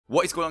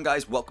What is going on,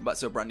 guys? Welcome back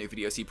to a brand new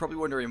video. So you're probably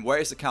wondering, where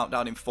is the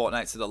countdown in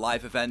Fortnite to the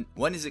live event?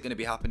 When is it going to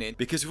be happening?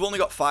 Because we've only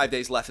got 5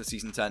 days left of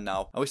Season 10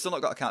 now, and we've still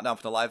not got a countdown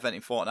for the live event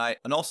in Fortnite.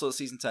 And also the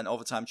Season 10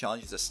 overtime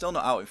challenges are still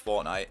not out in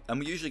Fortnite, and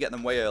we usually get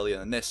them way earlier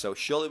than this. So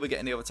surely we're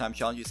getting the overtime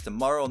challenges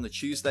tomorrow on the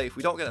Tuesday. If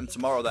we don't get them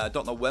tomorrow, then I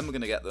don't know when we're going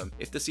to get them.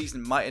 If the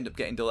season might end up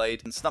getting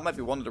delayed, and so that might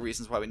be one of the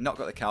reasons why we've not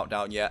got the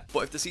countdown yet.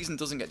 But if the season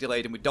doesn't get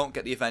delayed and we don't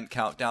get the event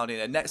countdown in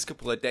the next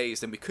couple of days,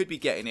 then we could be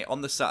getting it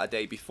on the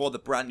Saturday before the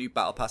brand new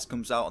Battle Pass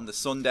comes out on the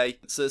Sunday.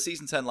 So the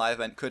Season 10 live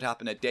event could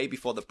happen a day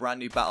before the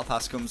brand new Battle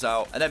Pass comes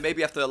out, and then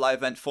maybe after the live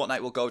event, Fortnite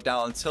will go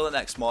down until the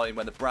next morning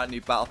when the brand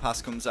new Battle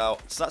Pass comes out.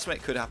 So that's when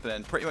it could happen,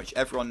 and pretty much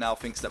everyone now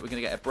thinks that we're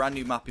going to get a brand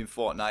new map in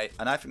Fortnite,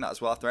 and I think that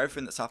as well. After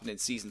everything that's happened in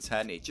Season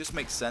 10, it just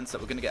makes sense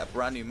that we're going to get a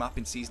brand new map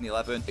in Season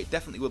 11. It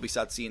definitely will be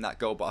sad seeing that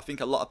go, but I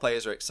think a lot of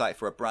players are excited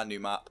for a brand new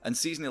map, and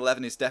Season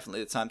 11 is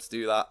definitely the time to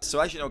do that.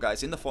 So as you know,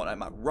 guys, in the Fortnite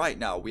map right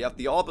now, we have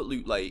the Orbit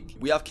Loot Lake,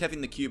 we have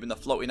Kevin the Cube and the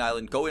Floating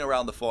Island going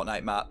around the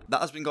Fortnite map.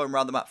 That has been going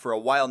around the map for a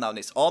while now, and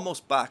it's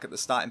almost back at the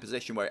starting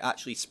position where it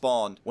actually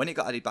spawned when it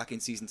got added back in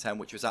Season 10,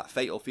 which was at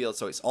Fatal Field.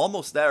 So it's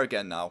almost there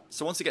again now.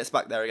 So once it gets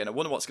back there again, I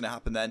wonder what's going to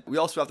happen then. We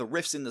also have the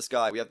rifts in the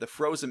sky, we have the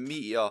frozen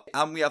meteor,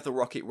 and we have the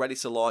rocket ready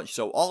to launch.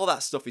 So all of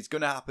that stuff is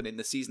going to happen in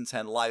the Season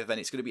 10 live event.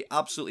 It's going to be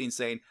absolutely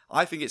insane.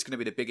 I think it's going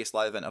to be the biggest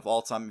live event of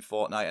all time in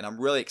Fortnite, and I'm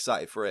really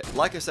excited for it.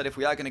 Like I said, if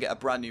we are going to get a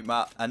brand new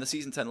map, and the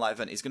Season 10 live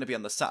event is going to be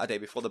on the Saturday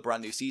before the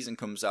brand new season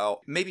comes out,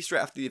 maybe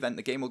straight after the event,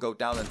 the game will go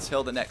down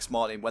until the next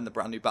morning when the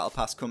brand new Battle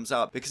Pass comes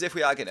out. Because if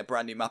we are getting a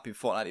brand new map in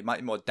Fortnite, it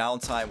might be more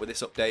downtime with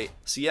this update.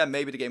 So yeah,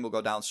 maybe the game will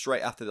go down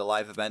straight after the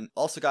live event.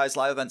 Also, guys,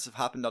 live events have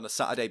happened on a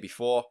Saturday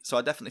before, so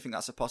I definitely think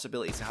that's a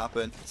possibility to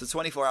happen. So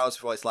 24 hours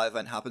before this live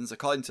event happens,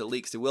 according to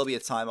leaks, there will be a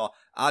timer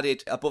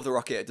added above the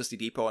rocket at Dusty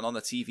Depot and on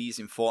the TVs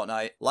in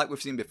Fortnite, like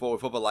we've seen before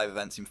with other live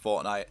events in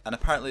Fortnite. And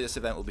apparently this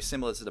event will be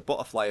similar to the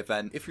butterfly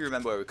event. If you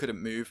remember, where we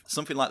couldn't move,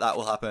 something like that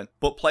will happen.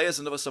 But players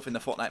and other stuff in the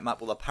Fortnite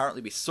map will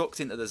apparently be sucked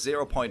into the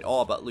 0-point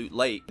orb at Loot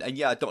Lake. And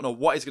yeah, I don't know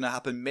what is going to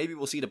happen. Maybe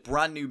we'll see the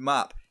brand new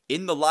map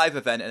in the live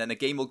event, and then the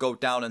game will go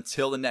down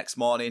until the next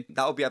morning.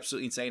 That would be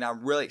absolutely insane.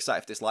 I'm really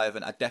excited for this live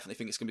event. I definitely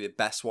think it's going to be the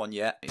best one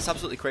yet. It's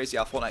absolutely crazy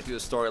how Fortnite do the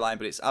storyline,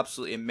 but it's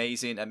absolutely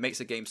amazing and makes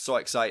the game so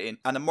exciting.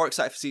 And I'm more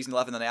excited for Season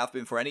 11 than I have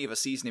been for any other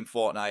season in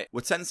Fortnite. We're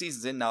 10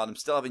 seasons in now, and I'm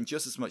still having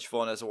just as much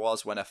fun as I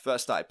was when I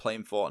first started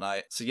playing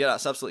Fortnite. So yeah,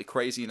 that's absolutely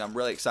crazy, and I'm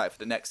really excited for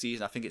the next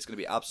season. I think it's going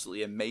to be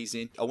absolutely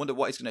amazing. I wonder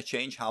what is going to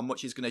change, how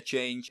much is going to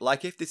change.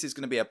 Like, if this is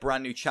going to be a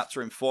brand new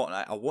chapter in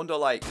Fortnite, I wonder,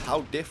 like,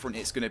 how different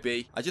it's going to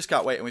be. I just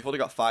can't wait, and we've only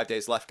got 5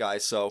 days left,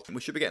 guys. So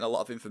we should be getting a lot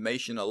of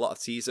information, a lot of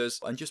teasers,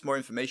 and just more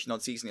information on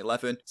Season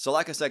 11. So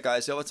like I said,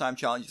 guys, the overtime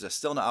challenges are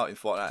still not out in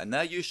Fortnite, and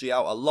they're usually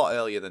out a lot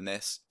earlier than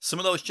this. Some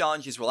of those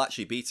challenges will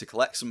actually be to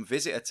collect some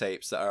visitor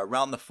tapes that are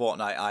around the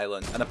Fortnite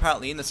island. And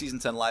apparently in the Season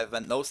 10 live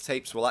event, those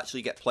tapes will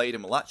actually get played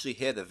and we'll actually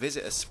hear the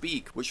visitors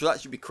speak, which will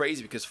actually be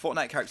crazy because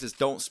Fortnite characters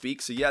don't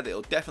speak. So yeah,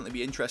 it'll definitely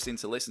be interesting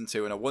to listen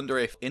to, and I wonder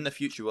if in the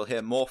future we'll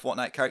hear more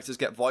Fortnite characters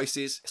get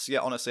voices. So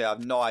yeah, honestly, I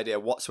have no idea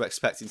what to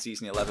expect in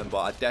Season 11,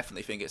 but I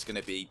definitely think it's going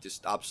to be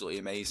just absolutely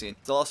amazing.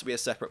 There'll also be a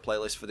separate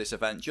playlist for this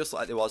event, just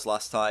like there was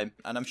last time,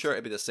 and I'm sure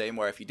it'll be the same,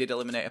 where if you did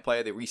eliminate a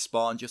player, they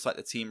respawn, just like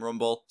the Team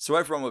Rumble. So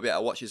everyone will be able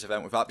to watch this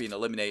event without being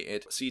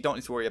eliminated, so you don't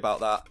need to worry about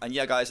that. And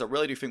yeah, guys, I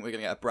really do think we're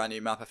going to get a brand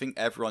new map. I think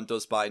everyone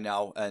does by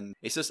now, and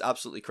it's just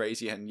absolutely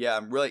crazy. And yeah,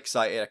 I'm really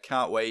excited. I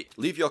can't wait.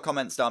 Leave your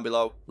comments down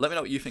below. Let me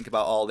know what you think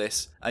about all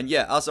this. And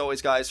yeah, as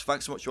always, guys,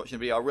 thanks so much for watching the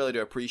video. I really do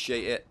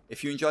appreciate it.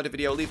 If you enjoyed the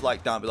video, leave a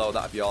like down below.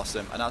 That'd be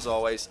awesome. And as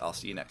always, I'll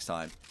see you next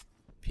time.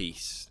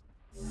 Peace.